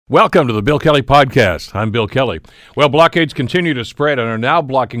Welcome to the Bill Kelly Podcast. I'm Bill Kelly. Well, blockades continue to spread and are now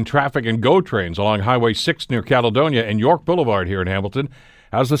blocking traffic and GO trains along Highway 6 near Caledonia and York Boulevard here in Hamilton.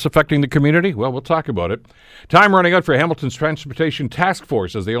 How's this affecting the community? Well, we'll talk about it. Time running out for Hamilton's Transportation Task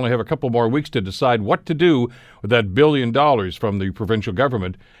Force as they only have a couple more weeks to decide what to do with that $1 billion from the provincial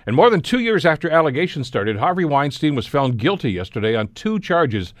government. And more than 2 years after allegations started, Harvey Weinstein was found guilty yesterday on 2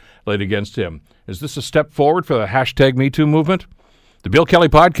 charges laid against him. Is this a step forward for the #MeToo movement? The Bill Kelly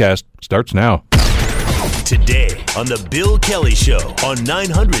Podcast starts now. Today on The Bill Kelly Show on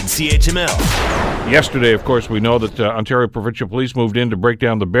 900 CHML. Yesterday, of course, we know that Ontario Provincial Police moved in to break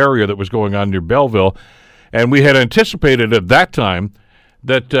down the barrier that was going on near Belleville. And we had anticipated at that time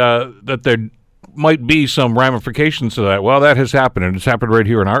that there might be some ramifications to that. Well, that has happened, and it's happened right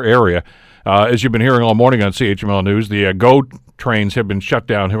here in our area. As you've been hearing all morning on CHML News, the GO trains have been shut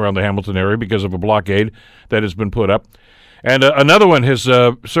down here around the Hamilton area because of a blockade that has been put up. And another one has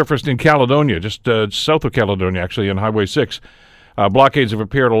surfaced in Caledonia, just south of Caledonia, actually, on Highway 6. Blockades have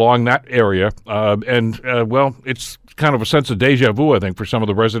appeared along that area. Well, it's kind of a sense of deja vu, I think, for some of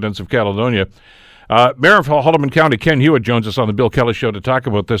the residents of Caledonia. Mayor of Haldimand County, Ken Hewitt, joins us on the Bill Kelly Show to talk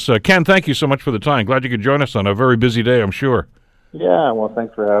about this. Ken, thank you so much for the time. Glad you could join us on a very busy day, I'm sure. Yeah, well,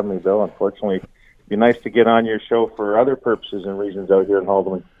 thanks for having me, Bill. Unfortunately, it'd be nice to get on your show for other purposes and reasons out here in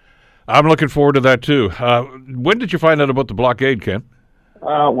Haldimand. I'm looking forward to that, too. When did you find out about the blockade, Ken?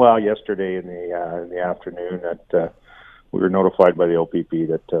 Well, yesterday in the afternoon, that we were notified by the OPP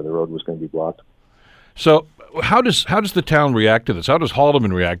that the road was going to be blocked. So how does the town react to this? How does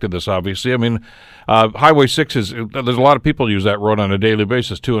Haldimand react to this, obviously? I mean, Highway 6 there's a lot of people use that road on a daily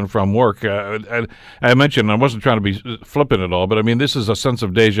basis to and from work. I mentioned, I wasn't trying to be flippant at all, but I mean, this is a sense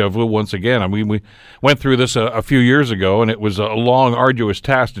of deja vu once again. I mean, we went through this a few years ago, and it was a long, arduous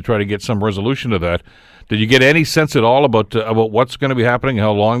task to try to get some resolution to that. Did you get any sense at all about what's going to be happening,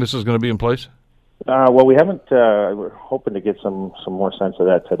 how long this is going to be in place? Well, we haven't. We're hoping to get some more sense of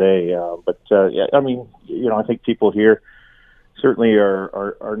that today. Yeah, I mean, I think people here certainly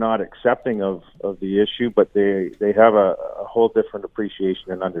are not accepting of the issue, but they have a whole different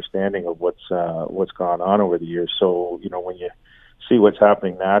appreciation and understanding of what's gone on over the years. So, when you see what's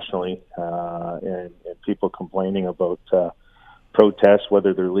happening nationally and people complaining about protests,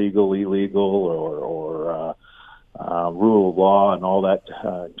 whether they're legal, illegal, or rule of law and all that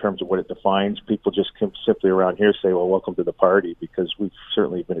in terms of what it defines, people just can simply around here say, well, welcome to the party, because we've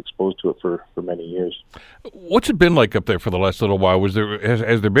certainly been exposed to it for many years. What's it been like up there for the last little while? Has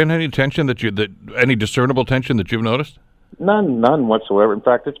there been any tension any discernible tension that you've noticed? None whatsoever. In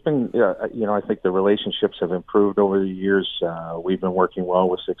fact, it's been, I think the relationships have improved over the years. We've been working well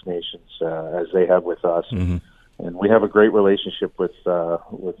with Six Nations as they have with us. Mm-hmm. And we have a great relationship with the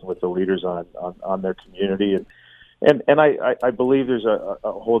leaders on their community. And I believe there's a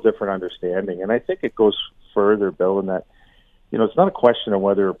whole different understanding. And I think it goes further, Bill, in that, it's not a question of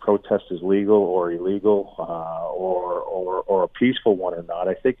whether a protest is legal or illegal or a peaceful one or not.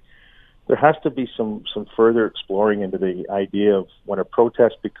 I think there has to be some further exploring into the idea of when a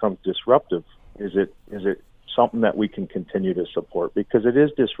protest becomes disruptive, is it something that we can continue to support? Because it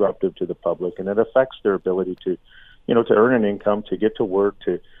is disruptive to the public, and it affects their ability to earn an income, to get to work,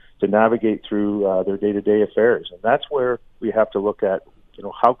 to navigate through their day-to-day affairs. And that's where we have to look at,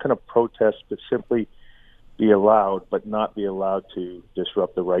 how can a protest simply be allowed but not be allowed to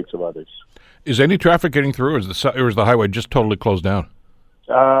disrupt the rights of others? Is any traffic getting through, or is the highway just totally closed down?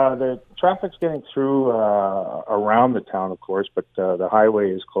 The traffic's getting through around the town, of course, but the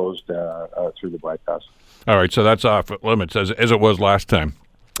highway is closed through the bypass. All right, so that's off limits as it was last time.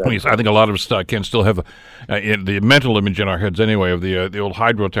 I think a lot of us can still have the mental image in our heads anyway of the old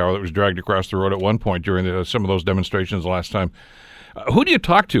hydro tower that was dragged across the road at one point during some of those demonstrations last time. Who do you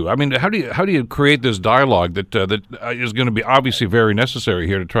talk to? I mean, how do you create this dialogue that is going to be obviously very necessary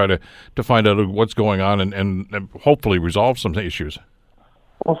here to try to find out what's going on and hopefully resolve some issues?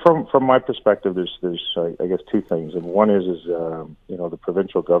 Well, from my perspective, there's I guess 2 things, and one is the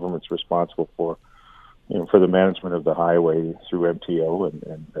provincial government's responsible for the management of the highway through MTO,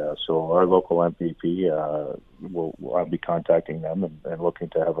 and so our local MPP I'll be contacting them and looking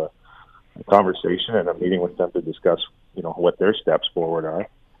to have a conversation and a meeting with them to discuss what their steps forward are.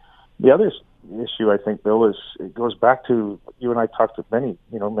 The other issue, I think, Bill, it goes back to you and I talked to many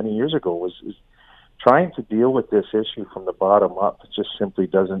years ago, is trying to deal with this issue from the bottom up. It just simply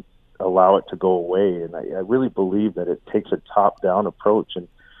doesn't allow it to go away, and I really believe that it takes a top-down approach. And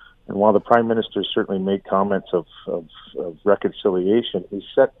while the Prime Minister certainly made comments of reconciliation, he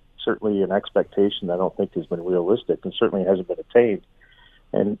set certainly an expectation that I don't think has been realistic and certainly hasn't been attained.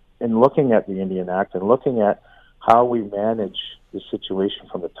 And looking at the Indian Act and looking at how we manage this situation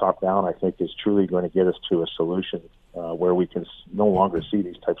from the top down, I think, is truly going to get us to a solution where we can no longer see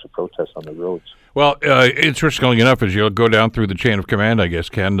these types of protests on the roads. Well, interestingly enough, as you go down through the chain of command, I guess,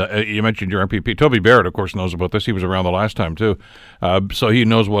 Ken, you mentioned your MPP. Toby Barrett, of course, knows about this. He was around the last time, too. So he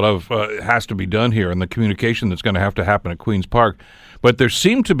knows what has to be done here and the communication that's going to have to happen at Queen's Park. But there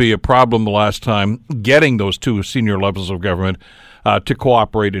seemed to be a problem the last time getting those two senior levels of government to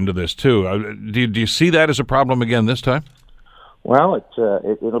cooperate into this, too. Do you see that as a problem again this time? Well,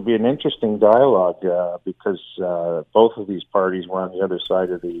 it'll be an interesting dialogue because both of these parties were on the other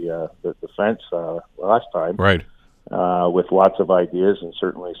side of the fence last time, right? With lots of ideas and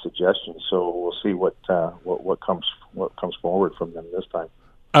certainly suggestions. So we'll see what comes forward from them this time.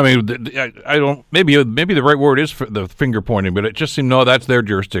 I mean, I don't. Maybe the right word is for the finger pointing, but it just seemed that's their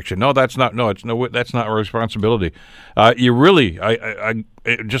jurisdiction. No, that's not. No, that's not our responsibility. You really, I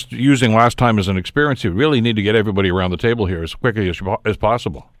just using last time as an experience, you really need to get everybody around the table here as quickly as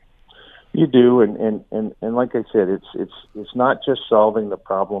possible. You do, and like I said, it's not just solving the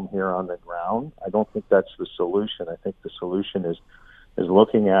problem here on the ground. I don't think that's the solution. I think the solution is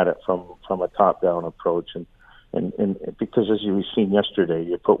looking at it from a top down approach and because as you've seen yesterday,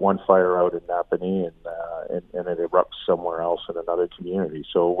 you put one fire out in Napanee and it erupts somewhere else in another community.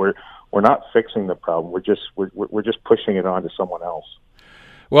 So we're not fixing the problem. We're just pushing it on to someone else.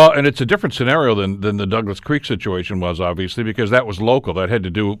 Well, and it's a different scenario than the Douglas Creek situation was, obviously, because that was local. That had to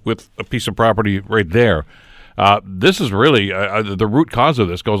do with a piece of property right there. This is really the root cause of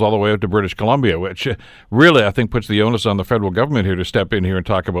this goes all the way up to British Columbia, which really I think puts the onus on the federal government here to step in here and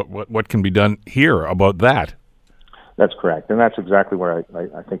talk about what can be done here about that. That's correct, and that's exactly where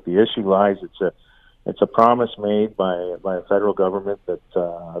I think the issue lies. It's a promise made by a federal government that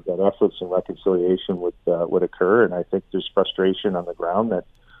efforts and reconciliation would occur, and I think there's frustration on the ground that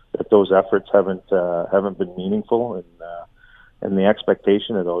those efforts haven't been meaningful, and the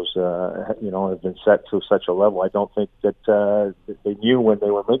expectation of those have been set to such a level. I don't think that they knew when they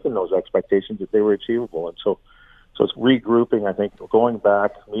were making those expectations that they were achievable, and so it's regrouping. I think going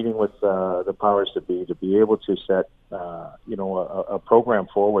back, meeting with the powers to be able to set a program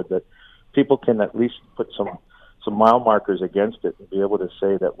forward that people can at least put some mile markers against it and be able to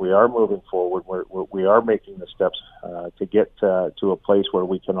say that we are moving forward, we are making the steps to get to a place where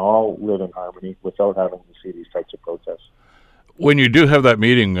we can all live in harmony without having to see these types of protests. When you do have that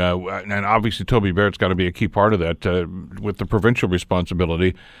meeting, and obviously Toby Barrett's got to be a key part of that with the provincial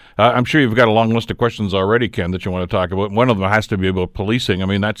responsibility, I'm sure you've got a long list of questions already, Ken, that you want to talk about. One of them has to be about policing. I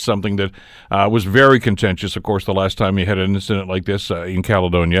mean, that's something that was very contentious, of course, the last time you had an incident like this in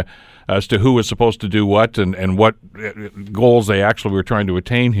Caledonia, as to who was supposed to do what and what goals they actually were trying to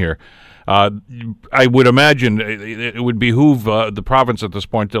attain here. I would imagine it would behoove the province at this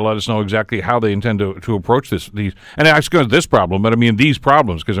point to let us know exactly how they intend to approach these. And I suppose this problem, but I mean these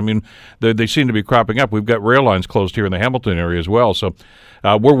problems, because I mean they seem to be cropping up. We've got rail lines closed here in the Hamilton area as well, so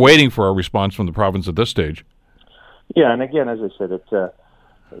we're waiting for a response from the province at this stage. Yeah, and again, as I said,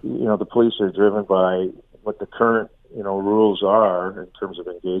 the police are driven by what the current rules are in terms of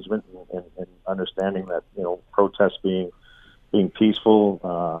engagement and understanding that protests being peaceful,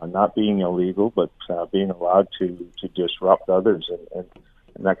 not being illegal, but being allowed to disrupt others. And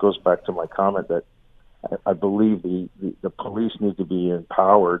that goes back to my comment that I believe the police need to be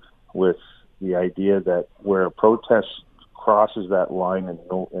empowered with the idea that where a protest crosses that line and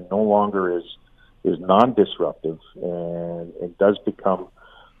no longer is non-disruptive and it does become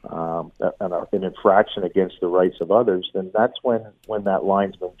an infraction against the rights of others, then that's when that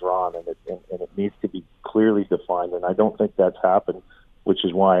line's been drawn, and it needs to be clearly defined. And I don't think that's happened, which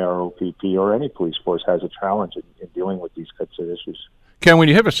is why our OPP or any police force has a challenge in dealing with these types of issues. Ken, when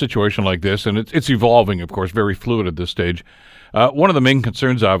you have a situation like this, and it's evolving, of course, very fluid at this stage, one of the main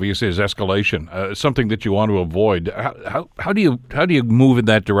concerns, obviously, is escalation, something that you want to avoid. How do you move in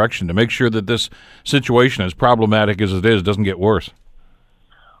that direction to make sure that this situation, as problematic as it is, doesn't get worse?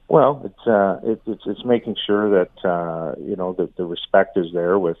 Well, it's making sure that that the respect is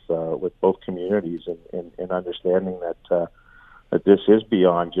there with both communities and understanding that this is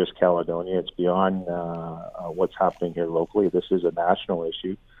beyond just Caledonia. It's beyond what's happening here locally. This is a national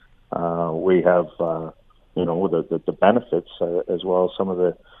issue. We have the benefits as well as some of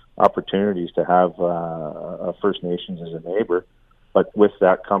the opportunities to have First Nations as a neighbor, but with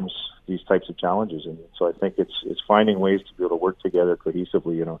that comes these types of challenges, and so I think it's finding ways to be able to work together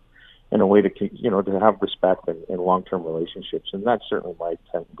cohesively, in a way to have respect and long-term relationships, and that's certainly my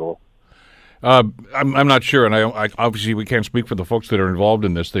intent and goal. I'm not sure, and I obviously we can't speak for the folks that are involved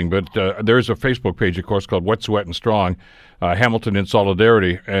in this thing, but there is a Facebook page, of course, called Wet, Sweat, and Strong, Hamilton in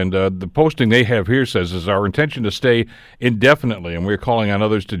Solidarity, and the posting they have here says, "It's our intention to stay indefinitely, and we're calling on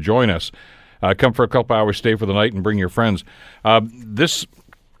others to join us. Come for a couple hours, stay for the night, and bring your friends." This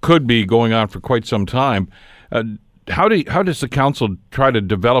could be going on for quite some time. How does the council try to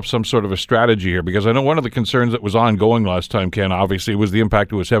develop some sort of a strategy here? Because I know one of the concerns that was ongoing last time, Ken, obviously, was the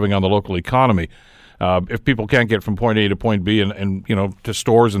impact it was having on the local economy. If people can't get from point A to point B and to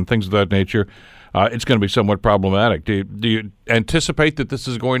stores and things of that nature, it's going to be somewhat problematic. Do you anticipate that this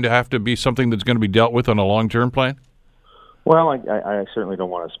is going to have to be something that's going to be dealt with on a long-term plan? Well, I certainly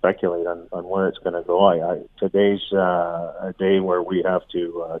don't want to speculate on where it's going to go. Today's a day where we have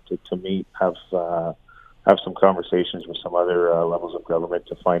to meet, have some conversations with some other levels of government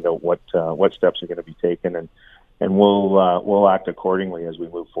to find out what steps are going to be taken, and we'll act accordingly as we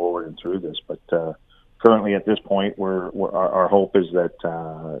move forward and through this. But currently, at this point, our hope is that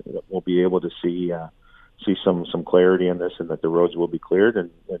we'll be able to see some clarity in this, and that the roads will be cleared,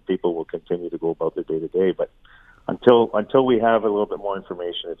 and people will continue to go about their day to day. But until we have a little bit more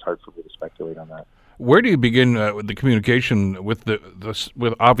information, it's hard for me to speculate on that. Where do you begin with the communication with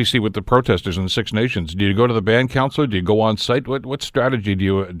obviously with the protesters in the Six Nations? Do you go to the band council? Do you go on site? What strategy do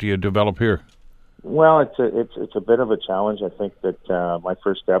you develop here? Well, it's a bit of a challenge. I think that my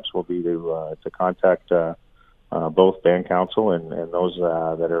first steps will be to contact both band council and those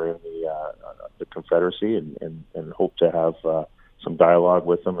that are in the Confederacy, and hope to have some dialogue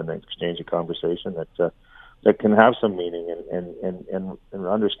with them and exchange a conversation that can have some meaning, and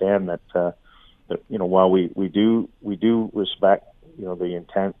understand that while we do respect the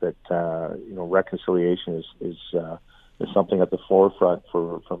intent that reconciliation is something at the forefront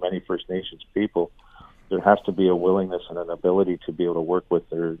for many First Nations people, there has to be a willingness and an ability to be able to work with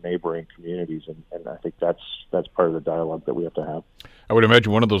their neighboring communities, and I think that's part of the dialogue that we have to have. I would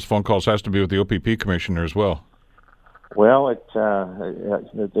imagine one of those phone calls has to be with the OPP commissioner as well. Well,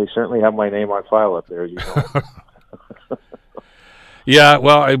 they certainly have my name on file up there, Yeah,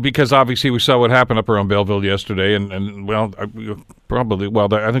 well, because obviously we saw what happened up around Belleville yesterday, and I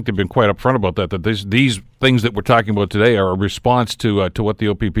think they've been quite upfront about that these things that we're talking about today are a response to what the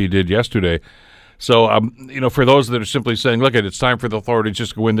OPP did yesterday. So, for those that are simply saying, look, it's time for the authorities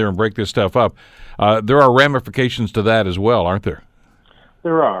just to go in there and break this stuff up, there are ramifications to that as well, aren't there?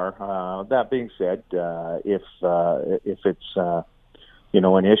 There are. That being said, if it's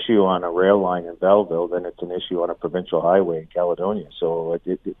an issue on a rail line in Belleville, then it's an issue on a provincial highway in Caledonia. So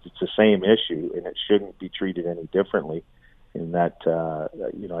it's the same issue, and it shouldn't be treated any differently. In that,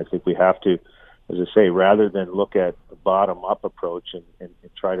 I think we have to, as I say, rather than look at the bottom-up approach and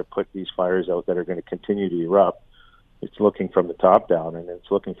try to put these fires out that are going to continue to erupt, it's looking from the top down, and it's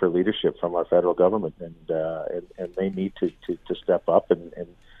looking for leadership from our federal government, and they need to step up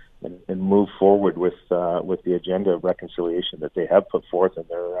and move forward with the agenda of reconciliation that they have put forth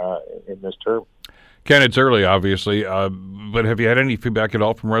in this term. Ken, it's early, obviously, but have you had any feedback at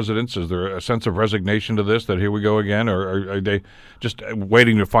all from residents? Is there a sense of resignation to this, that here we go again, or are they just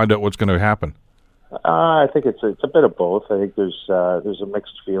waiting to find out what's going to happen? I think it's a bit of both. I think there's a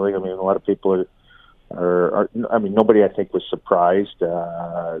mixed feeling. I mean, a lot of people are nobody I think was surprised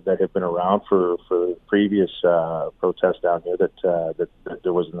that have been around for previous protests down here that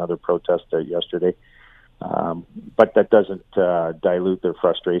there was another protest there yesterday. But that doesn't dilute their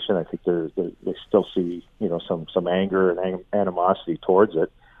frustration. I think they still see some anger and animosity towards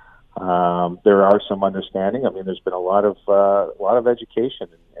it. There are some understanding. I mean, there's been a lot of education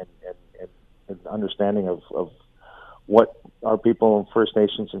and understanding of what our people in First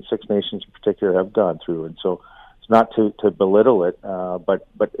Nations and Six Nations in particular have gone through, and so it's not to belittle it, but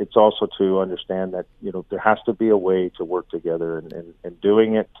it's also to understand that there has to be a way to work together, and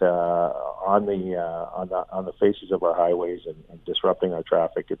doing it on the faces of our highways and disrupting our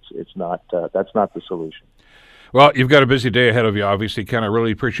traffic. It's not that's not the solution. Well, you've got a busy day ahead of you, obviously, Ken. I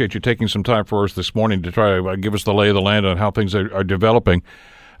really appreciate you taking some time for us this morning to try to give us the lay of the land on how things are developing.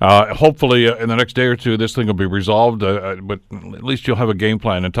 Hopefully, in the next day or two, this thing will be resolved, but at least you'll have a game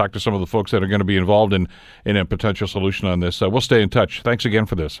plan and talk to some of the folks that are going to be involved in a potential solution on this. We'll stay in touch. Thanks again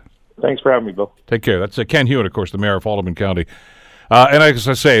for this. Thanks for having me, Bill. Take care. That's Ken Hewitt, of course, the mayor of Haldimand County. And as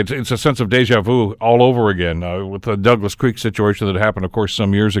I say, it's a sense of deja vu all over again with the Douglas Creek situation that happened, of course,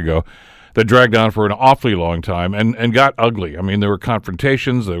 some years ago, that dragged on for an awfully long time and got ugly. I mean, there were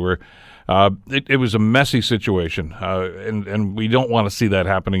confrontations. There were it was a messy situation, and we don't want to see that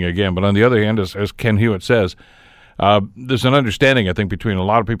happening again. But on the other hand, as Ken Hewitt says, there's an understanding, I think, between a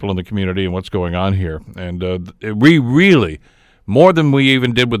lot of people in the community and what's going on here. And we really more than we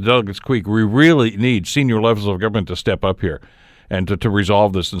even did with Delegates Creek. We really need senior levels of government to step up here and to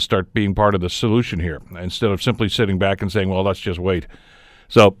resolve this and start being part of the solution here instead of simply sitting back and saying, well, let's just wait.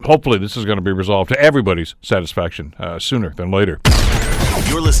 So hopefully this is going to be resolved to everybody's satisfaction sooner than later.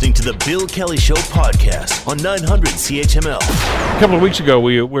 You're listening to the Bill Kelly Show podcast on 900 CHML. A couple of weeks ago,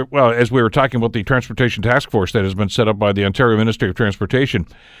 as we were talking about the Transportation Task Force that has been set up by the Ontario Ministry of Transportation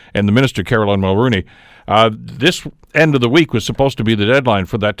and the Minister, Caroline Mulroney, this end of the week was supposed to be the deadline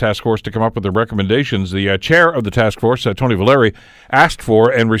for that task force to come up with their recommendations. The chair of the task force, Tony Valeri, asked for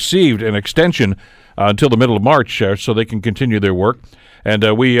and received an extension until the middle of March so they can continue their work.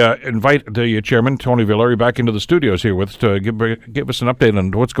 And we invite the chairman, Tony Valeri, back into the studios here with us to give us an update on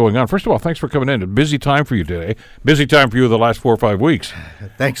what's going on. First of all, thanks for coming in. A busy time for you today. Busy time for you the last 4 or 5 weeks.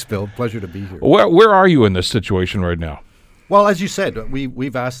 Thanks, Bill. Pleasure to be here. Where are you in this situation right now? Well, as you said,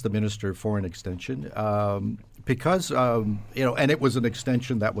 we've asked the minister for an extension because, and it was an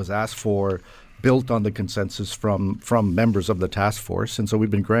extension that was asked for built on the consensus from members of the task force. And so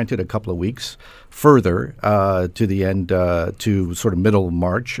we've been granted a couple of weeks further to the end, to sort of middle of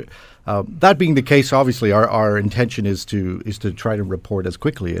March. That being the case, obviously, our intention is to try to report as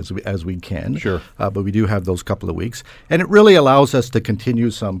quickly as we can. Sure. But we do have those couple of weeks. And it really allows us to continue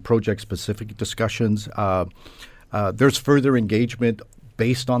some project-specific discussions. There's further engagement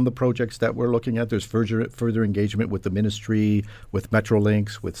based on the projects that we're looking at. There's further engagement with the ministry, with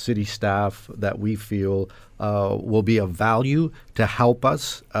Metrolinx, with city staff that we feel will be of value to help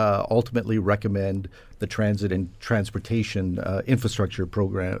us ultimately recommend the transit and transportation infrastructure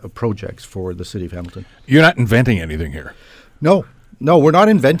projects for the city of Hamilton. You're not inventing anything here. No, we're not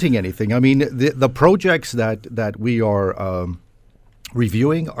inventing anything. I mean, the projects that we are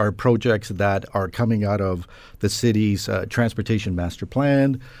reviewing are projects that are coming out of the city's transportation master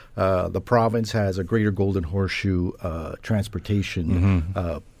plan. The province has a Greater Golden Horseshoe transportation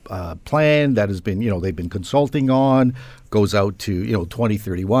plan that has been, they've been consulting on, goes out to,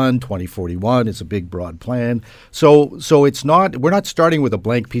 2031, 2041. It's a big, broad plan. So we're not starting with a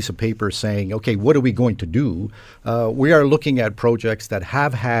blank piece of paper saying, okay, what are we going to do? We are looking at projects that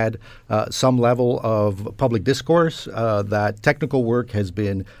have had some level of public discourse, that technical work has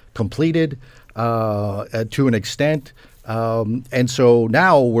been completed to an extent. And so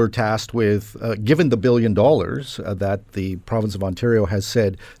now we're tasked with, given the $1 billion that the province of Ontario has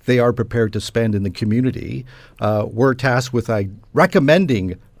said they are prepared to spend in the community, we're tasked with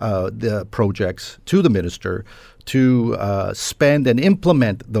recommending the projects to the minister to spend and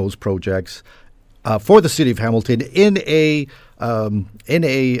implement those projects for the city of Hamilton in a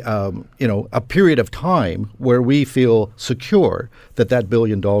period of time where we feel secure that $1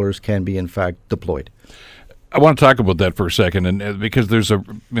 billion can be in fact deployed. I want to talk about that for a second, and because there's a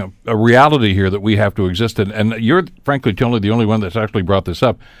reality here that we have to exist in, and you're frankly the only one that's actually brought this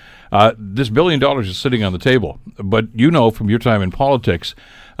up. This $1 billion is sitting on the table, but from your time in politics,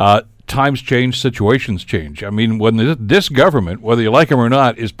 times change, situations change. I mean, when this government, whether you like them or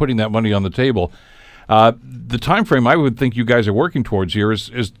not, is putting that money on the table, the time frame I would think you guys are working towards here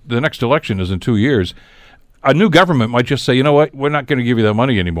is the next election is in 2 years. A new government might just say, you know what, we're not going to give you that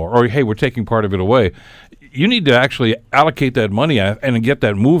money anymore, or hey, we're taking part of it away. You need to actually allocate that money and get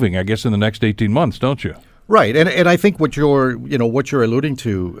that moving, I guess, in the next 18 months, don't you? Right, and I think what you're alluding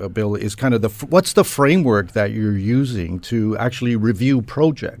to, Bill, is kind of what's the framework that you're using to actually review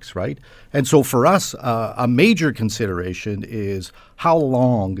projects, right? And so for us, a major consideration is how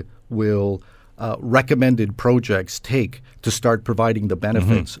long will recommended projects take to start providing the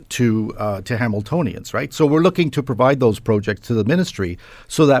benefits to Hamiltonians, right? So we're looking to provide those projects to the ministry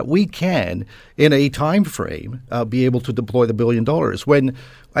so that we can, in a time frame, be able to deploy the $1 billion. When,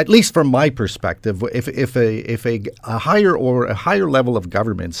 at least from my perspective, if a higher level of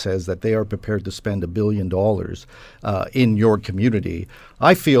government says that they are prepared to spend $1 billion in your community,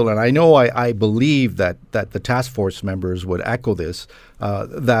 I feel, and I know I believe that the task force members would echo this,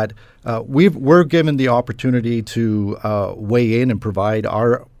 that we're given the opportunity to weigh in and provide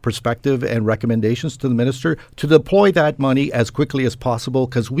our perspective and recommendations to the minister to deploy that money as quickly as possible,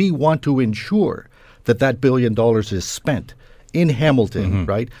 because we want to ensure that $1 billion is spent in Hamilton,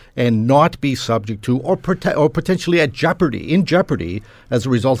 right, and not be subject to or potentially in jeopardy as a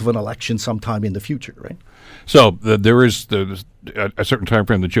result of an election sometime in the future, right? So there is a certain time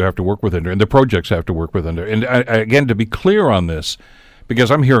frame that you have to work with under, and the projects have to work with under. And again, to be clear on this,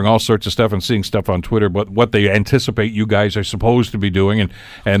 because I'm hearing all sorts of stuff and seeing stuff on Twitter about what they anticipate you guys are supposed to be doing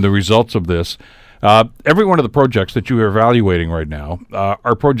and the results of this. Every one of the projects that you are evaluating right now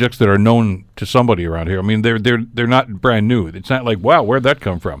are projects that are known to somebody around here. I mean, they're not brand new. It's not like, wow, where'd that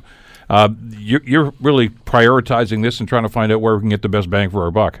come from? You're really prioritizing this and trying to find out where we can get the best bang for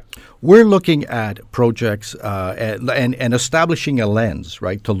our buck. We're looking at projects and establishing a lens,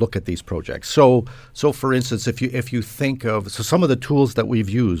 right, to look at these projects. So for instance, if you think of some of the tools that we've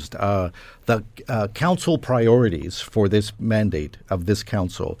used, the council priorities for this mandate of this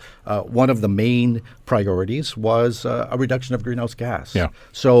council, one of the main priorities was a reduction of greenhouse gas. Yeah.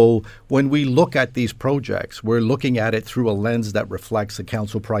 So when we look at these projects, we're looking at it through a lens that reflects the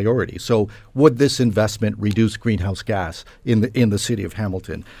council priority. So would this investment reduce greenhouse gas in the city of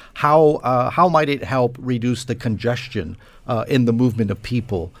Hamilton? How might it help reduce the congestion in the movement of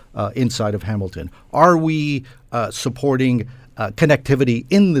people inside of Hamilton? Are we supporting connectivity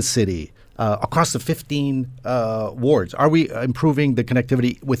in the city across the 15 wards? Are we improving the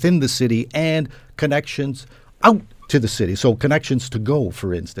connectivity within the city and connections out to the city? So connections to go,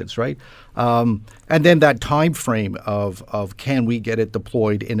 for instance, right? And then that time frame of can we get it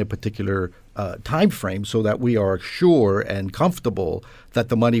deployed in a particular time frame so that we are sure and comfortable that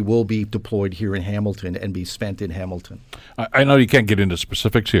the money will be deployed here in Hamilton and be spent in Hamilton. I know you can't get into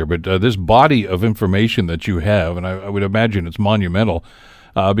specifics here, but this body of information that you have, and I would imagine it's monumental,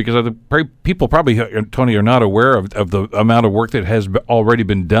 because people probably, Tony, are not aware of the amount of work that has already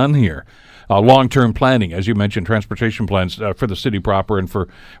been done here. Long-term planning, as you mentioned, transportation plans for the city proper and for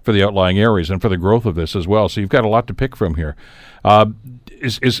the outlying areas and for the growth of this as well. So you've got a lot to pick from here. Are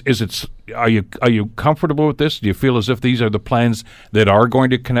you comfortable with this? Do you feel as if these are the plans that are going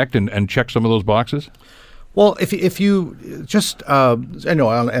to connect and check some of those boxes? Well, if you just I'll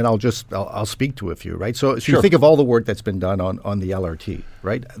speak to a few, right? So Sure. you think of all the work that's been done on the LRT,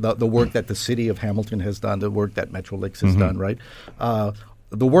 right? The work that the city of Hamilton has done, the work that Metrolinx has done, right?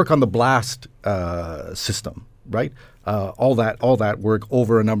 The work on the blast system, right? All that work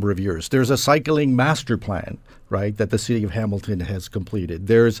over a number of years. There's a cycling master plan, right, that the city of Hamilton has completed.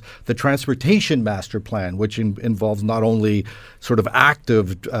 There's the transportation master plan, which involves not only sort of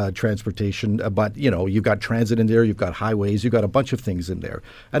active transportation, but you've got transit in there, you've got highways, you've got a bunch of things in there,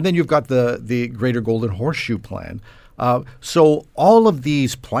 and then you've got the Greater Golden Horseshoe plan. So all of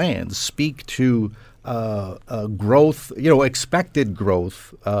these plans speak to growth, expected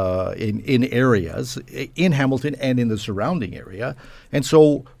growth in areas in Hamilton and in the surrounding area. And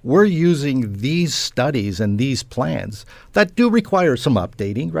so we're using these studies and these plans that do require some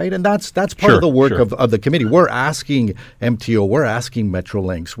updating, right? And that's part of the work of the committee. We're asking MTO, we're asking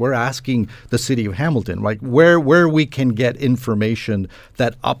Metrolinx, we're asking the city of Hamilton, right, where we can get information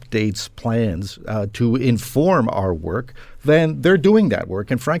that updates plans to inform our work. Then they're doing that work.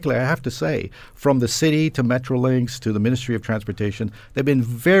 And frankly, I have to say, from the city to Metrolinx to the Ministry of Transportation, they've been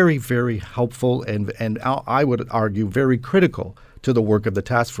very, very helpful and I would argue very critical to the work of the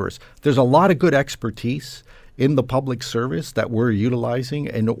task force. There's a lot of good expertise in the public service that we're utilizing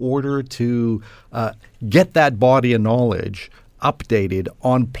in order to get that body of knowledge updated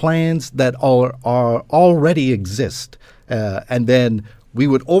on plans that are already exist. And then we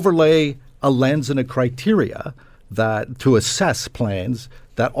would overlay a lens and a criteria that to assess plans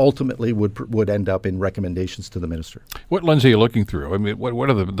that ultimately would end up in recommendations to the minister. What lens are you looking through? I mean, what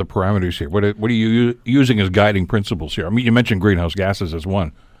are the parameters here? What are you using as guiding principles here? I mean, you mentioned greenhouse gases as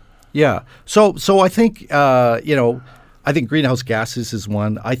one. Yeah. So I think I think greenhouse gases is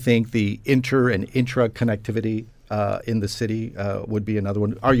one. I think the inter and intra connectivity in the city would be another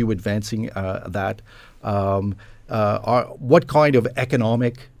one. Are you advancing that? What kind of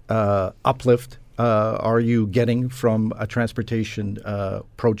economic uplift are you getting from a transportation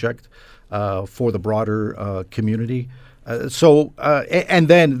project for the broader community? And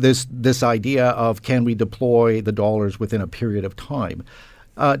then this idea of can we deploy the dollars within a period of time?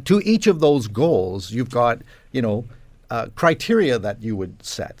 To each of those goals, you've got criteria that you would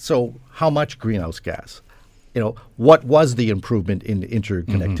set. So how much greenhouse gas? What was the improvement in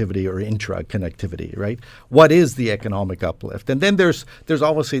interconnectivity or intra-connectivity, right? What is the economic uplift? And then there's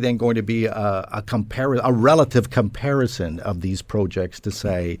obviously then going to be a relative comparison of these projects to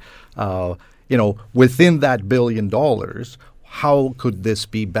say, within that $1 billion, how could this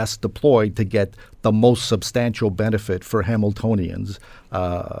be best deployed to get the most substantial benefit for Hamiltonians,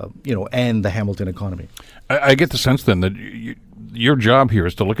 and the Hamilton economy? I get the sense then that your job here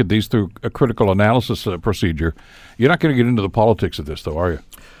is to look at these through a critical analysis procedure. You're not going to get into the politics of this, though, are you?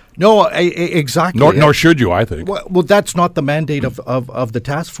 No, exactly. Nor should you, I think. Well, that's not the mandate of the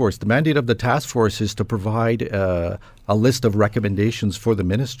task force. The mandate of the task force is to provide a list of recommendations for the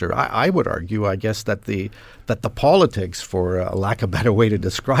minister. I would argue, I guess, that the politics, for a lack of a better way to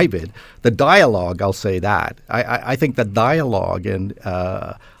describe it, the dialogue, I'll say that. I think the dialogue and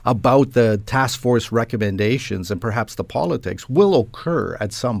about the task force recommendations and perhaps the politics will occur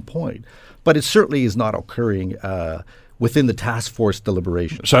at some point, but it certainly is not occurring within the task force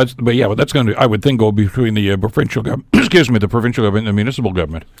deliberations. So, but that's going to, I would think, go between the provincial government, the provincial government and the municipal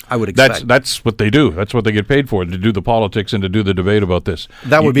government. I would expect. That's what they do. That's what they get paid for, to do the politics and to do the debate about this.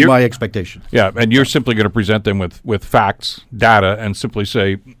 That would be my expectation. Yeah, and you're simply going to present them with facts, data, and simply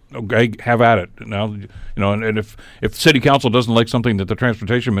say, okay, have at it. Now, and if city council doesn't like something that the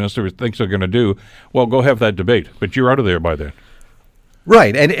transportation minister thinks they're going to do, well, go have that debate. But you're out of there by then.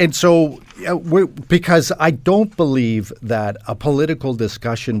 Right, and so because I don't believe that a political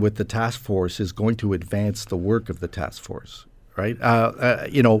discussion with the task force is going to advance the work of the task force, right?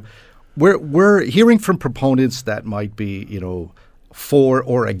 We're hearing from proponents that might be, for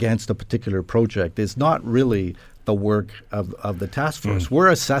or against a particular project is not really the work of the task force. We're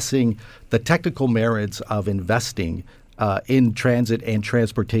assessing the technical merits of investing in transit and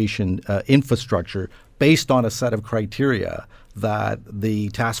transportation infrastructure based on a set of criteria that the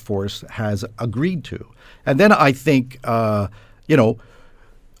task force has agreed to. And then I think,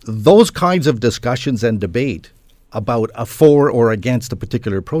 those kinds of discussions and debate about a for or against a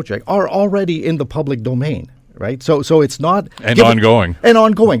particular project are already in the public domain, right? So it's not... ongoing. And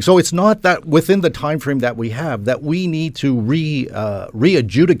ongoing. So it's not that within the time frame that we have that we need to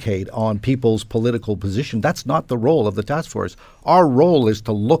re-adjudicate on people's political position. That's not the role of the task force. Our role is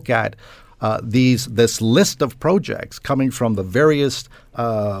to look at this list of projects coming from the various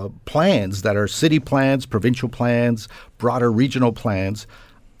plans that are city plans, provincial plans, broader regional plans,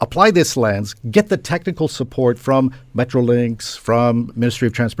 apply this lens, get the technical support from Metrolinx, from Ministry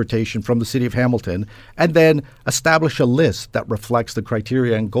of Transportation, from the City of Hamilton, and then establish a list that reflects the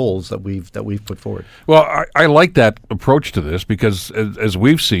criteria and goals that we've put forward. Well, I like that approach to this because, as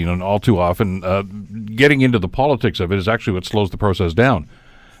we've seen and all too often, getting into the politics of it is actually what slows the process down.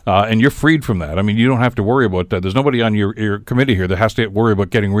 And you're freed from that. I mean, you don't have to worry about that. There's nobody on your committee here that has to worry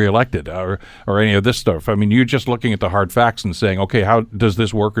about getting reelected or any of this stuff. I mean, you're just looking at the hard facts and saying, okay, how does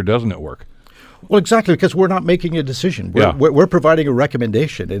this work or doesn't it work? Well, exactly, because we're not making a decision. We're providing a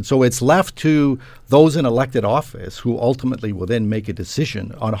recommendation. And so it's left to those in elected office who ultimately will then make a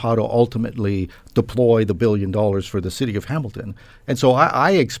decision on how to ultimately deploy the $1 billion for the city of Hamilton. And so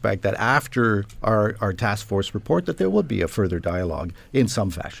I expect that after our task force report that there will be a further dialogue in some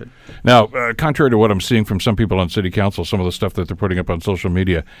fashion. Now, contrary to what I'm seeing from some people on city council, some of the stuff that they're putting up on social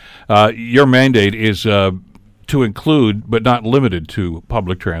media, your mandate is to include, but not limited to,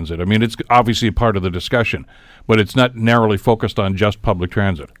 public transit. I mean, it's obviously a part of the discussion, but it's not narrowly focused on just public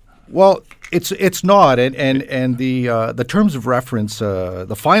transit. Well, it's not, and the terms of reference,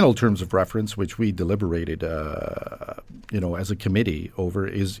 the final terms of reference, which we deliberated, as a committee over,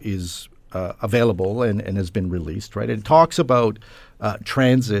 is available and has been released. Right, it talks about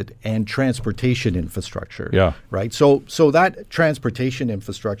transit and transportation infrastructure. Yeah. Right. So that transportation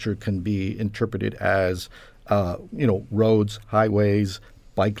infrastructure can be interpreted as roads, highways,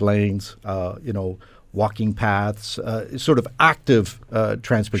 bike lanes, walking paths, sort of active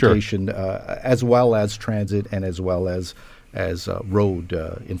transportation, as well as transit and as well as road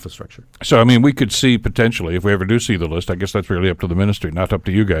infrastructure. So, I mean, we could see potentially, if we ever do see the list, I guess that's really up to the ministry, not up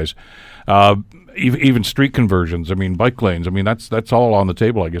to you guys, even street conversions, I mean, bike lanes, I mean, that's all on the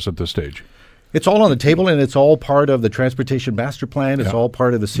table, I guess, at this stage. It's all on the table, and it's all part of the Transportation Master Plan. It's all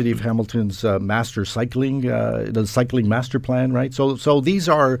part of the City of Hamilton's master cycling, the cycling master plan, right? So these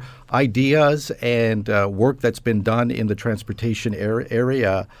are ideas and work that's been done in the transportation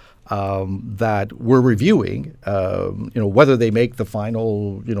area that we're reviewing. Whether they make the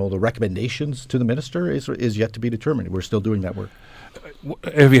final, the recommendations to the minister is yet to be determined. We're still doing that work.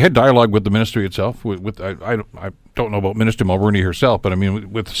 Have you had dialogue with the ministry itself? I don't know about Minister Mulroney herself, but I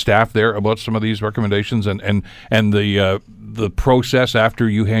mean with staff there about some of these recommendations and the process after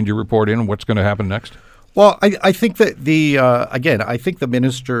you hand your report in and what's going to happen next? Well, I think that I think the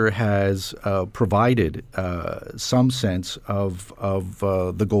minister has provided some sense of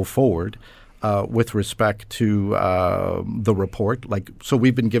the go forward with respect to the report. So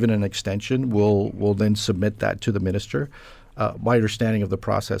we've been given an extension. We'll then submit that to the minister. My understanding of the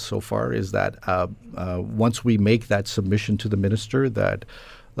process so far is that once we make that submission to the minister, that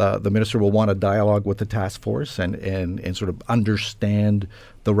the minister will want to dialogue with the task force and sort of understand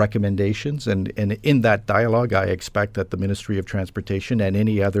the recommendations. And in that dialogue, I expect that the Ministry of Transportation and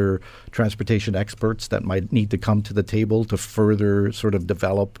any other transportation experts that might need to come to the table to further sort of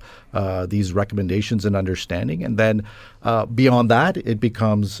develop these recommendations and understanding. And then beyond that, it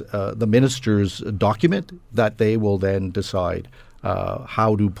becomes the minister's document that they will then decide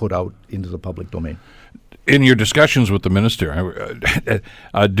how to put out into the public domain. In your discussions with the minister,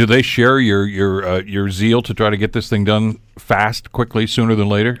 do they share your zeal to try to get this thing done fast, quickly, sooner than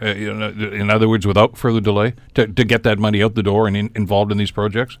later? In other words, without further delay, to get that money out the door and involved in these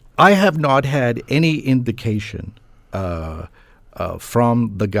projects? I have not had any indication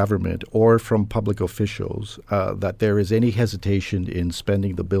from the government or from public officials that there is any hesitation in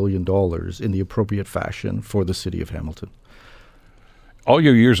spending the $1 billion in the appropriate fashion for the city of Hamilton. All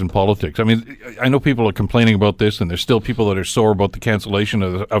your years in politics, I mean, I know people are complaining about this, and there's still people that are sore about the cancellation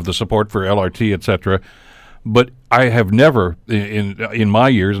of the support for LRT, et cetera. But I have never, in my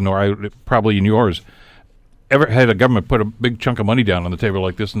years, nor probably in yours, ever had a government put a big chunk of money down on the table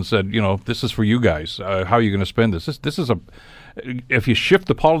like this and said, this is for you guys. How are you going to spend this? This is if you shift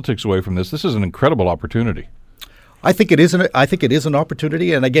the politics away from this is an incredible opportunity. I think it is an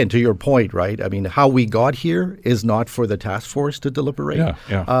opportunity, and again, to your point, right? I mean, how we got here is not for the task force to deliberate.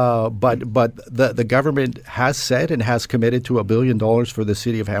 But the government has said and has committed to $1 billion for the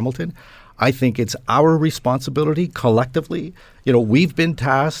city of Hamilton. I think it's our responsibility collectively. We've been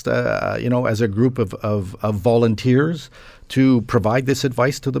tasked, as a group of volunteers to provide this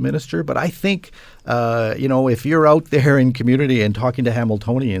advice to the minister. But I think, if you're out there in community and talking to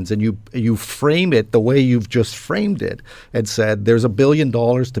Hamiltonians and you frame it the way you've just framed it and said there's $1 billion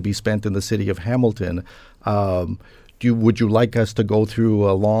to be spent in the city of Hamilton, would you like us to go through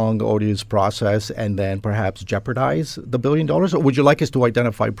a long, odious process and then perhaps jeopardize the $1 billion? Or would you like us to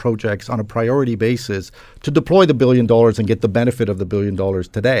identify projects on a priority basis to deploy the $1 billion and get the benefit of the $1 billion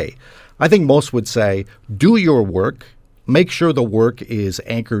today? I think most would say, do your work. Make sure the work is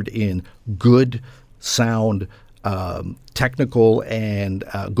anchored in good, sound, technical, and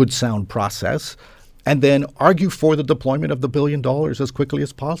good, sound process, and then argue for the deployment of the $1 billion as quickly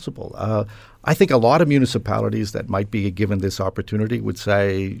as possible. I think a lot of municipalities that might be given this opportunity would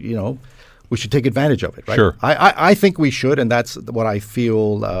say, we should take advantage of it, right? Sure. I think we should, and that's what I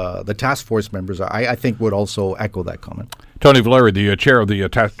feel the task force members, I think, would also echo that comment. Tony Valeri, the chair of the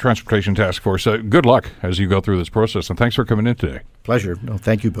Transportation Task Force, good luck as you go through this process, and thanks for coming in today. Pleasure. No,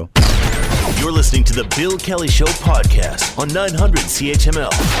 thank you, Bill. You're listening to the Bill Kelly Show podcast on 900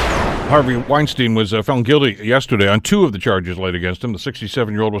 CHML. Harvey Weinstein was found guilty yesterday on 2 of the charges laid against him. The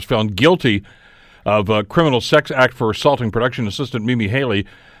 67-year-old was found guilty of a criminal sex act for assaulting production assistant Mimi Haley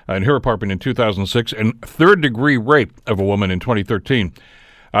in her apartment in 2006 and third-degree rape of a woman in 2013.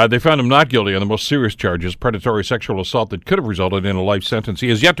 They found him not guilty on the most serious charges, predatory sexual assault that could have resulted in a life sentence. He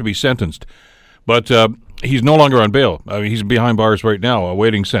has yet to be sentenced, but he's no longer on bail. He's behind bars right now,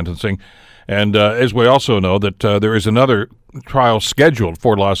 awaiting sentencing. And as we also know that there is another trial scheduled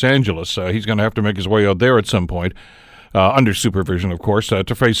for Los Angeles. He's going to have to make his way out there at some point, under supervision, of course,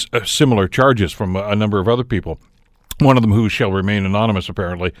 to face similar charges from a number of other people, one of them who shall remain anonymous,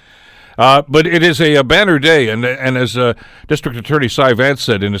 apparently. But it is a banner day, and as District Attorney Cy Vance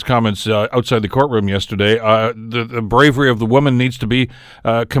said in his comments outside the courtroom yesterday, the bravery of the woman needs to be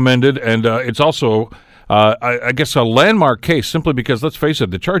commended, and it's also, I guess, a landmark case simply because, let's face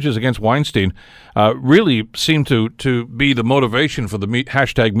it, the charges against Weinstein really seem to be the motivation for the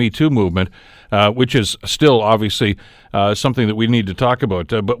hashtag #MeToo movement, which is still obviously something that we need to talk about.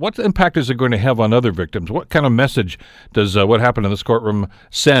 But what impact is it going to have on other victims? What kind of message does what happened in this courtroom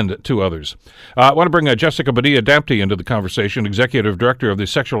send to others? I want to bring Jessica Bonnila-Damptey into the conversation, Executive Director of the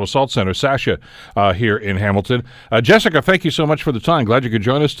Sexual Assault Center, SACHA, here in Hamilton. Jessica, thank you so much for the time. Glad you could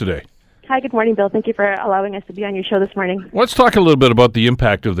join us today. Hi, good morning, Bill. Thank you for allowing us to be on your show this morning. Let's talk a little bit about the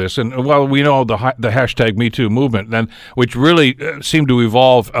impact of this. And while we know the hashtag #MeToo movement, then, which really seemed to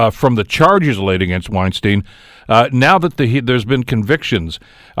evolve from the charges laid against Weinstein, now that there's been convictions,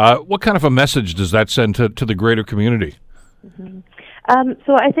 what kind of a message does that send to the greater community? Mm-hmm.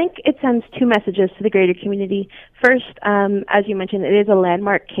 So I think it sends 2 messages to the greater community. First, as you mentioned, it is a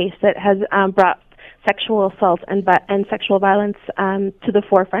landmark case that has brought sexual assault and sexual violence to the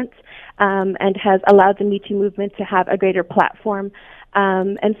forefront. And has allowed the Me Too movement to have a greater platform.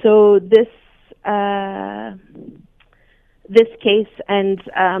 And so this case and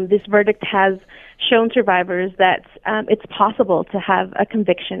this verdict has shown survivors that it's possible to have a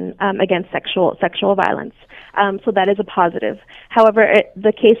conviction against sexual violence. So that is a positive. However,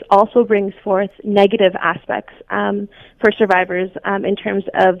 the case also brings forth negative aspects for survivors in terms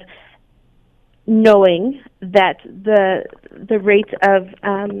of knowing that the rate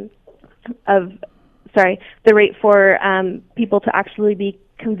the rate for people to actually be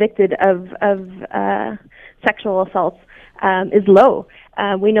convicted of sexual assaults is low.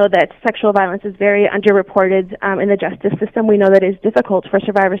 We know that sexual violence is very underreported in the justice system. We know that it is difficult for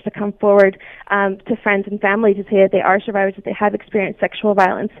survivors to come forward to friends and family to say that they are survivors, that they have experienced sexual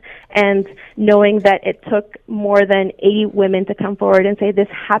violence. And knowing that it took more than 80 women to come forward and say, this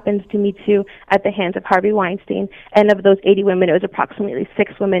happened to me too at the hands of Harvey Weinstein. And of those 80 women, it was approximately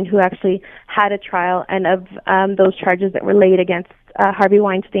 6 women who actually had a trial. And of those charges that were laid against Harvey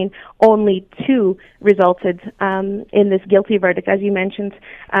Weinstein, only 2 resulted in this guilty verdict. As you mentioned,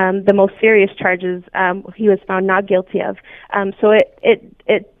 the most serious charges he was found not guilty of. So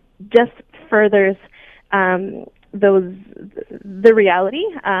it just furthers the reality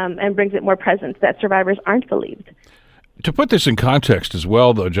and brings it more present that survivors aren't believed. To put this in context as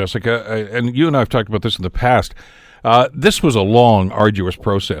well, though, Jessica, and you and I have talked about this in the past, this was a long, arduous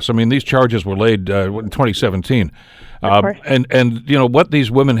process. I mean, these charges were laid in 2017. And you know what these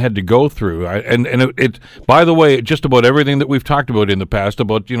women had to go through, and it by the way, just about everything that we've talked about in the past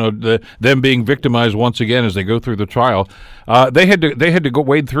about them being victimized once again as they go through the trial, they had to go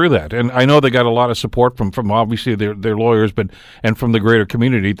wade through that, and I know they got a lot of support from obviously their lawyers, and from the greater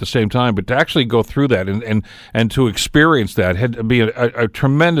community at the same time. But to actually go through that and to experience that had to be a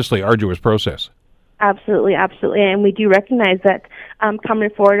tremendously arduous process. Absolutely, absolutely. And we do recognize that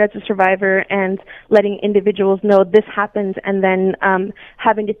coming forward as a survivor and letting individuals know this happens and then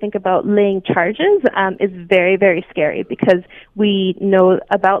having to think about laying charges is very, very scary, because we know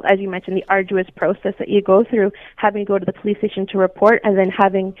about, as you mentioned, the arduous process that you go through, having to go to the police station to report and then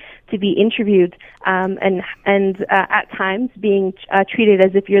having to be interviewed and at times being treated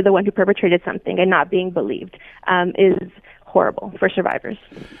as if you're the one who perpetrated something and not being believed is horrible for survivors.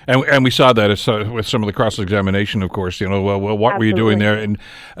 And we saw that with some of the cross-examination, of course. What Absolutely. were you doing there? And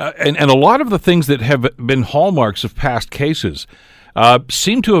a lot of the things that have been hallmarks of past cases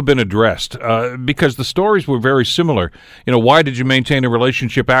seem to have been addressed because the stories were very similar. Why did you maintain a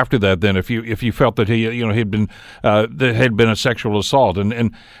relationship after that? Then, if you felt that there had been a sexual assault,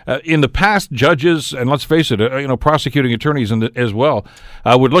 and in the past, judges and let's face it, prosecuting attorneys as well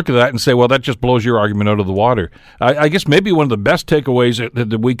would look at that and say, well, that just blows your argument out of the water. I guess maybe one of the best takeaways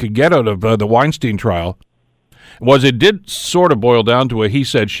that we could get out of the Weinstein trial was it did sort of boil down to a he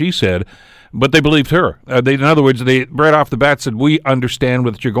said, she said. But they believed her. In other words, they right off the bat said, we understand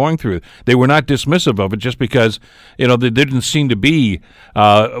what you're going through. They were not dismissive of it just because, there didn't seem to be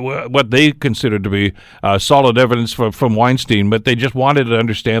what they considered to be solid evidence from Weinstein, but they just wanted to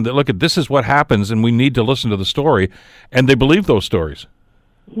understand that, look, this is what happens and we need to listen to the story. And they believed those stories.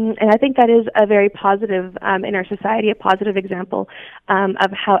 And I think that is a very positive, in our society, a positive example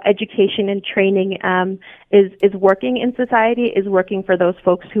of how education and training is working in society, is working for those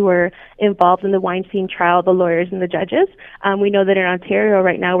folks who were involved in the Weinstein trial, the lawyers and the judges. We know that in Ontario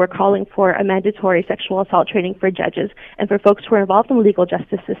right now we're calling for a mandatory sexual assault training for judges and for folks who are involved in the legal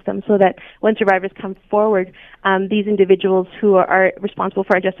justice system, so that when survivors come forward, these individuals who are responsible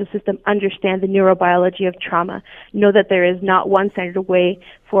for our justice system understand the neurobiology of trauma, know that there is not one standard way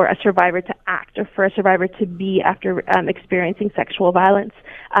for a survivor to act or for a survivor to be after experiencing sexual violence.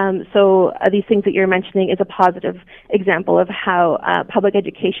 So these things that you're mentioning is a positive example of how public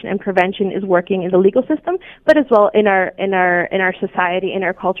education and prevention is working in the legal system, but as well in our society, in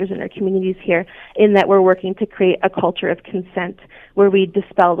our cultures, in our communities here, in that we're working to create a culture of consent where we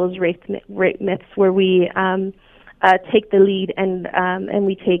dispel those rape myths, where we take the lead and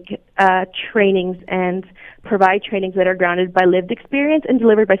we take trainings and provide trainings that are grounded by lived experience and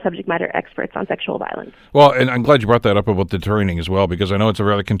delivered by subject matter experts on sexual violence. Well, and I'm glad you brought that up about the training as well, because I know it's a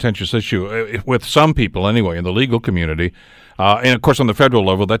rather contentious issue with some people anyway in the legal community. And, of course, on the federal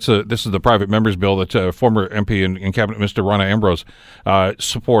level, this is the private members bill that former MP and Cabinet Minister Ronna Ambrose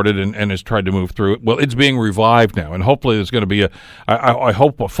supported and has tried to move through. Well, it's being revived now, and hopefully there's going to be I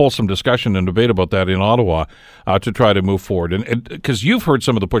hope a fulsome discussion and debate about that in Ottawa to try to move forward. And because you've heard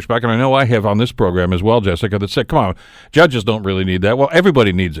some of the pushback, and I know I have on this program as well, Jessica, that said, come on, judges don't really need that. Well,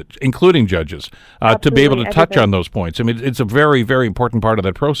 everybody needs it, including judges, to be able to touch on those points. I mean, it's a very, very important part of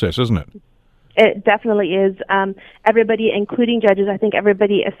that process, isn't it? It definitely is. Everybody, including judges, I think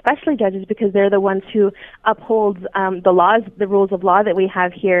everybody, especially judges, because they're the ones who uphold the laws, the rules of law that we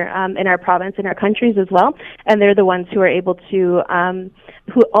have here in our province, in our countries as well, and they're the ones who are able to,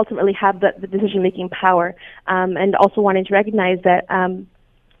 who ultimately have the decision-making power, and also wanting to recognize that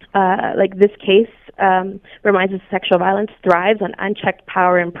like this case reminds us sexual violence thrives on unchecked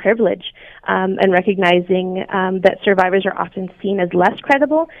power and privilege, and recognizing that survivors are often seen as less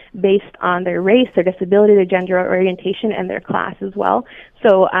credible based on their race, their disability, their gender orientation, and their class as well.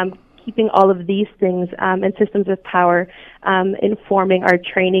 So keeping all of these things and systems of power informing our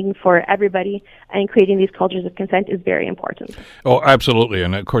training for everybody and creating these cultures of consent is very important. Oh, absolutely.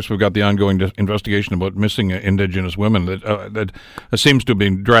 And, of course, we've got the ongoing investigation about missing Indigenous women that seems to have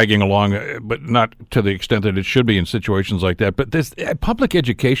been dragging along, but not to the extent that it should be in situations like that. But this public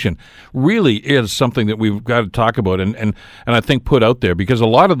education really is something that we've got to talk about and I think put out there, because a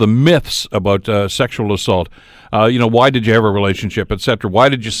lot of the myths about sexual assault, why did you have a relationship, et cetera? Why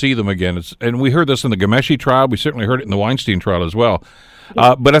did you see them again? And we heard this in the Ghomeshi trial. We certainly heard it in the Weinstein trial as well.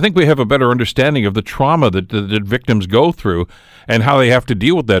 But I think we have a better understanding of the trauma that victims go through and how they have to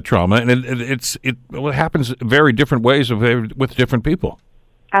deal with that trauma. And it happens very different ways with different people.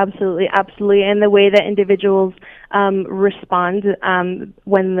 Absolutely, absolutely. And the way that individuals respond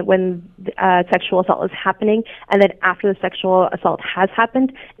when sexual assault is happening and then after the sexual assault has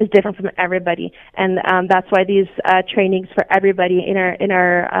happened is different from everybody. And that's why these trainings for everybody in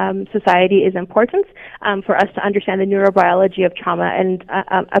our society is important, for us to understand the neurobiology of trauma and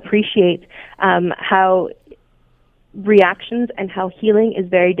appreciate how reactions and how healing is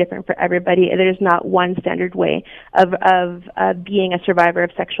very different for everybody. There's not one standard way of being a survivor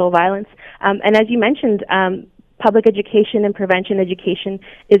of sexual violence. And as you mentioned, public education and prevention education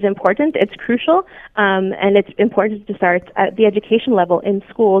is important. It's crucial, and it's important to start at the education level in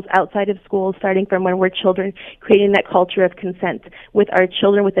schools, outside of schools, starting from when we're children, creating that culture of consent with our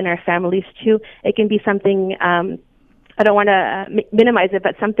children, within our families too. It can be something, I don't want to minimize it,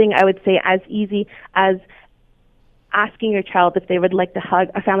 but something I would say as easy as asking your child if they would like to hug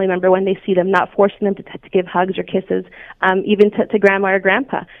a family member when they see them, not forcing them to give hugs or kisses, even to grandma or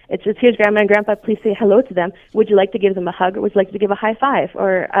grandpa. It's just, here's grandma and grandpa, please say hello to them. Would you like to give them a hug, or would you like to give a high five?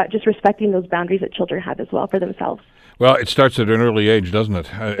 Or just respecting those boundaries that children have as well for themselves. Well, it starts at an early age, doesn't it?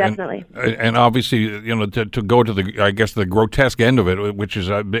 Definitely. And obviously, to go to the grotesque end of it, which is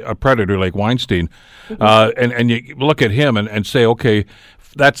a predator like Weinstein, and you look at him and say, okay,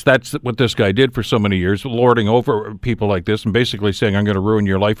 that's what this guy did for so many years, lording over people like this and basically saying, I'm going to ruin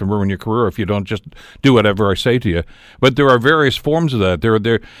your life and ruin your career if you don't just do whatever I say to you. But there are various forms of that.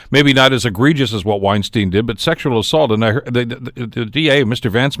 They're maybe not as egregious as what Weinstein did, but sexual assault. And I heard the DA, Mr.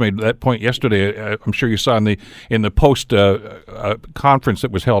 Vance, made that point yesterday. I'm sure you saw in the post conference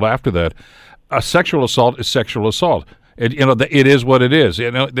that was held after that. A sexual assault is sexual assault. It is what it is.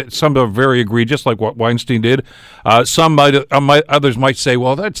 Some are very egregious, like what Weinstein did. Some others might say,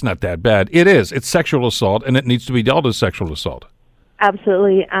 well, that's not that bad. It is. It's sexual assault, and it needs to be dealt as sexual assault.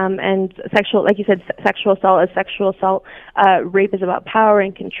 Absolutely. And sexual, like you said, sexual assault is sexual assault. Rape is about power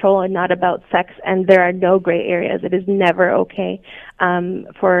and control and not about sex, and there are no gray areas. It is never okay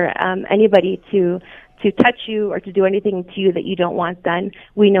for anybody to touch you or to do anything to you that you don't want done.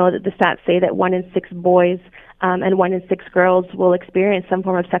 We know that the stats say that 1 in 6 boys and 1 in 6 girls will experience some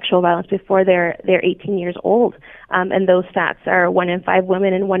form of sexual violence before they're 18 years old. And those stats are 1 in 5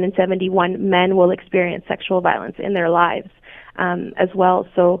 women and 1 in 71 men will experience sexual violence in their lives as well.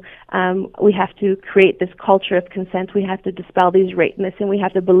 So we have to create this culture of consent. We have to dispel these rape myths, and we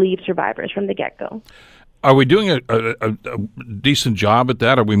have to believe survivors from the get-go. Are we doing a decent job at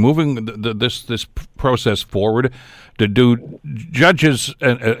that? Are we moving this process forward to do judges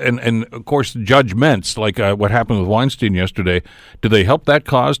and of course judgments like what happened with Weinstein yesterday? Do they help that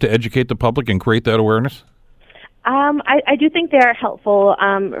cause to educate the public and create that awareness? I do think they are helpful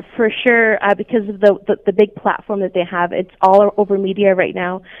for sure because of the big platform that they have. It's all over media right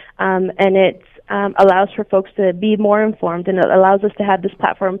now, and it allows for folks to be more informed, and it allows us to have this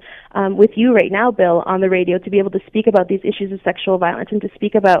platform with you right now, Bill, on the radio, to be able to speak about these issues of sexual violence and to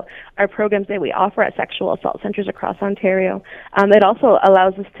speak about our programs that we offer at sexual assault centers across Ontario. It also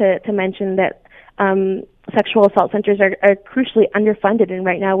allows us to mention that sexual assault centers are crucially underfunded, and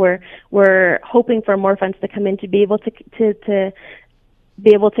right now we're hoping for more funds to come in to be able to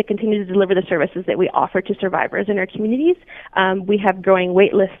be able to continue to deliver the services that we offer to survivors in our communities. We have growing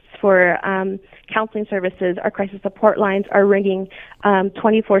wait lists for counseling services. Our crisis support lines are ringing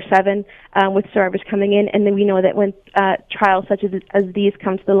 24/7 with survivors coming in, and then we know that when trials such as these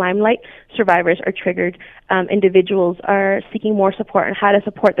come to the limelight, survivors are triggered. Individuals are seeking more support on how to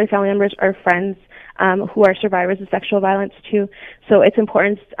support their family members or friends who are survivors of sexual violence too. So it's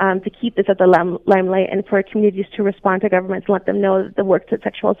important to keep this at the limelight and for communities to respond to governments and let them know that the work that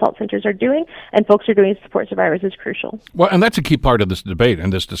sexual assault centers are doing and folks are doing to support survivors is crucial. Well, and that's a key part of this debate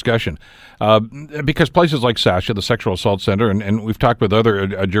and this discussion, because places like SACHA, the Sexual Assault Center, and we've talked with other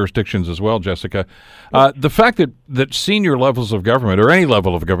jurisdictions as well, Jessica, the fact that senior levels of government, or any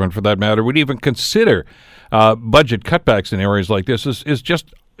level of government for that matter, would even consider budget cutbacks in areas like this is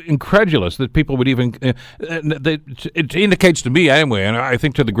just incredulous that people would even it indicates to me anyway, and I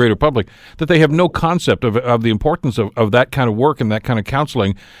think to the greater public, that they have no concept of the importance of that kind of work and that kind of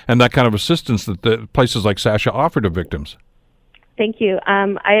counseling and that kind of assistance that the places like SACHA offer to victims. Thank you.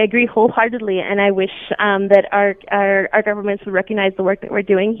 I agree wholeheartedly, and I wish that our governments would recognize the work that we're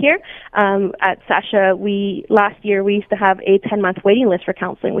doing here. At SACHA, last year we used to have a 10-month waiting list for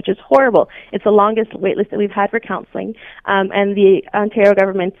counseling, which is horrible. It's the longest wait list that we've had for counseling, and the Ontario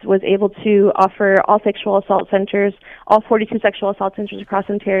government was able to offer all sexual assault centers, all 42 sexual assault centers across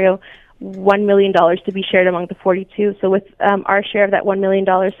Ontario, $1 million to be shared among the 42. So with our share of that $1 million,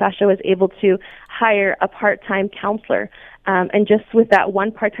 SACHA was able to hire a part-time counselor. And just with that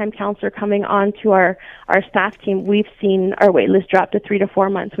one part-time counselor coming on to our staff team, we've seen our wait list drop to 3 to 4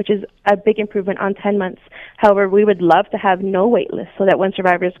 months, which is a big improvement on 10 months. However, we would love to have no wait list so that when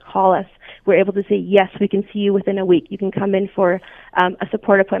survivors call us, we're able to say, yes, we can see you within a week. You can come in for a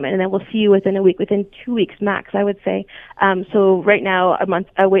support appointment, and then we'll see you within a week, within 2 weeks max, I would say. So right now,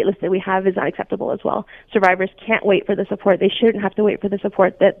 a wait list that we have is not acceptable as well. Survivors can't wait for the support. They shouldn't have to wait for the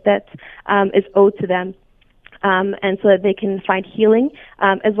support that is owed to them. And so that they can find healing,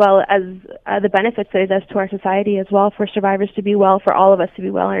 as well as the benefits that it does to our society as well, for survivors to be well, for all of us to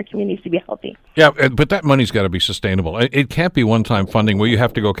be well, and our communities to be healthy. Yeah, but that money's got to be sustainable. It can't be one-time funding where you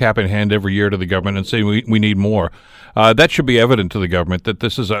have to go cap in hand every year to the government and say we need more. That should be evident to the government that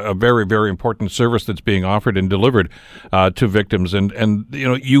this is a very, very important service that's being offered and delivered to victims. And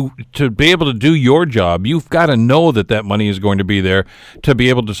you to be able to do your job, you've got to know that money is going to be there to be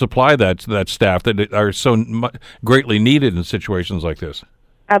able to supply that staff that are so greatly needed in situations like this.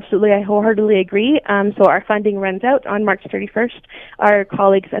 Absolutely, I wholeheartedly agree. So our funding runs out on March 31st. Our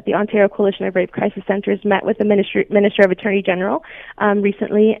colleagues at the Ontario Coalition of Rape Crisis Centres met with the Minister of Attorney General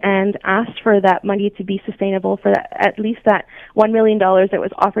recently and asked for that money to be sustainable, for at least that $1 million that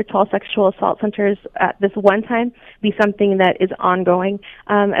was offered to all sexual assault centres at this one time be something that is ongoing,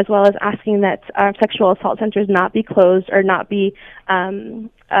 as well as asking that sexual assault centres not be closed or not be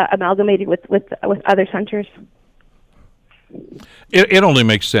amalgamated with other centres. It only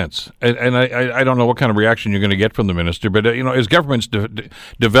makes sense, and I don't know what kind of reaction you're going to get from the minister, but as governments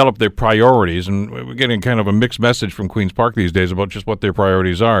develop their priorities, and we're getting kind of a mixed message from Queen's Park these days about just what their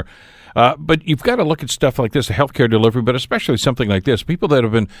priorities are. But you've got to look at stuff like this, healthcare delivery, but especially something like this. People that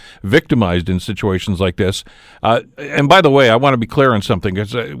have been victimized in situations like this. And by the way, I want to be clear on something,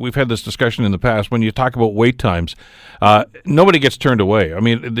 because we've had this discussion in the past. When you talk about wait times, nobody gets turned away. I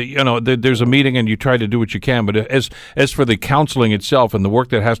mean, there's a meeting and you try to do what you can. But as for the counseling itself and the work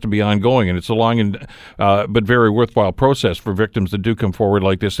that has to be ongoing, and it's a long and but very worthwhile process for victims that do come forward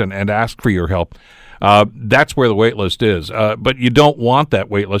like this and ask for your help. That's where the wait list is. But you don't want that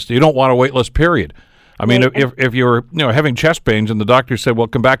wait list. You don't want a wait list, period. I mean, if you're having chest pains and the doctor said, well,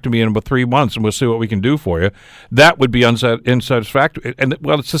 come back to me in about 3 months and we'll see what we can do for you, that would be unsatisfactory. And,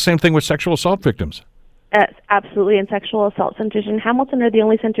 well, it's the same thing with sexual assault victims. Absolutely, and sexual assault centers in Hamilton are the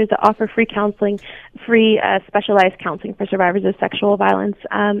only centers that offer free counseling, free specialized counseling for survivors of sexual violence.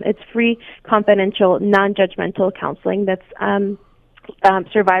 It's free, confidential, non-judgmental counseling that's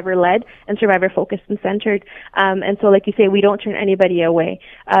survivor-led and survivor-focused and centered. And so, like you say, we don't turn anybody away.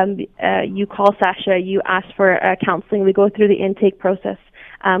 You call SACHA, you ask for counseling, we go through the intake process,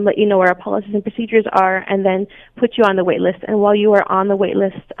 let you know where our policies and procedures are, and then put you on the wait list. And while you are on the wait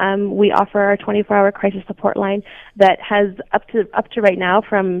list, we offer our 24-hour crisis support line that has up to right now,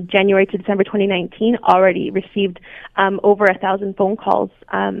 from January to December 2019, already received over 1,000 phone calls.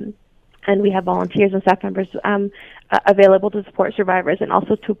 And we have volunteers and staff members available to support survivors, and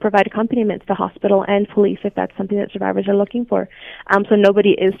also to provide accompaniments to hospital and police if that's something that survivors are looking for. So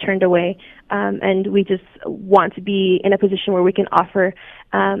nobody is turned away, and we just want to be in a position where we can offer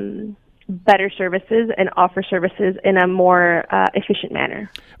better services and offer services in a more efficient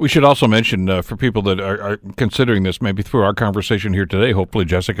manner. We should also mention for people that are considering this, maybe through our conversation here today, hopefully,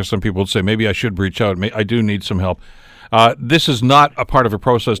 Jessica, some people would say, maybe I should reach out. I do need some help. This is not a part of a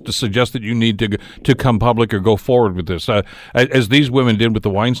process to suggest that you need to come public or go forward with this. As these women did with the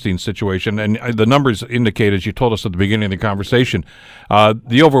Weinstein situation, and the numbers indicate, as you told us at the beginning of the conversation,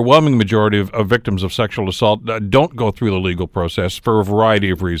 the overwhelming majority of victims of sexual assault don't go through the legal process for a variety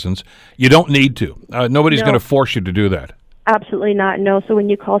of reasons. You don't need to. Nobody's going to force you to do that. Absolutely not. No. So when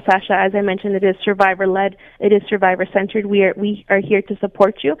you call SACHA, as I mentioned, it is survivor-led. It is survivor-centered. We are here to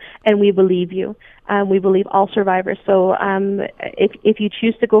support you, and we believe you. We believe all survivors. So if you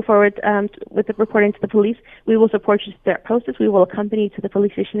choose to go forward with the reporting to the police, we will support you through that process. We will accompany you to the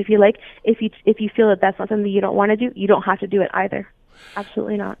police station if you like. If you feel that that's not something you don't want to do, you don't have to do it either.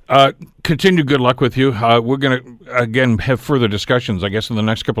 Absolutely not. Continued good luck with you. We're going to, again, have further discussions, I guess, in the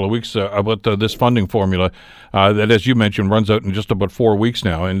next couple of weeks about this funding formula that, as you mentioned, runs out in just about 4 weeks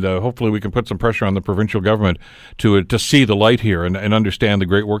now. And hopefully we can put some pressure on the provincial government to see the light here and understand the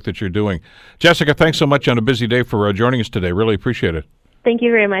great work that you're doing. Jessica, thanks so much on a busy day for joining us today. Really appreciate it. Thank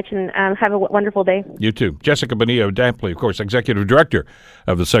you very much, and have a wonderful day. You too. Jessica Bonnila-Damptey, of course, Executive Director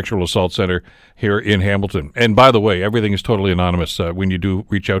of the Sexual Assault Center here in Hamilton. And by the way, everything is totally anonymous when you do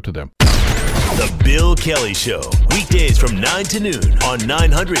reach out to them. The Bill Kelly Show, weekdays from 9 to noon on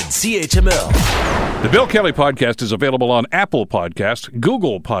 900 CHML. The Bill Kelly Podcast is available on Apple Podcast,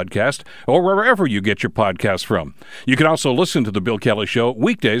 Google Podcast, or wherever you get your podcasts from. You can also listen to The Bill Kelly Show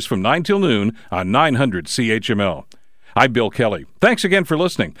weekdays from 9 till noon on 900 CHML. I'm Bill Kelly. Thanks again for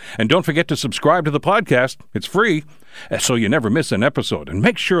listening. And don't forget to subscribe to the podcast. It's free, so you never miss an episode. And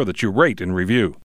make sure that you rate and review.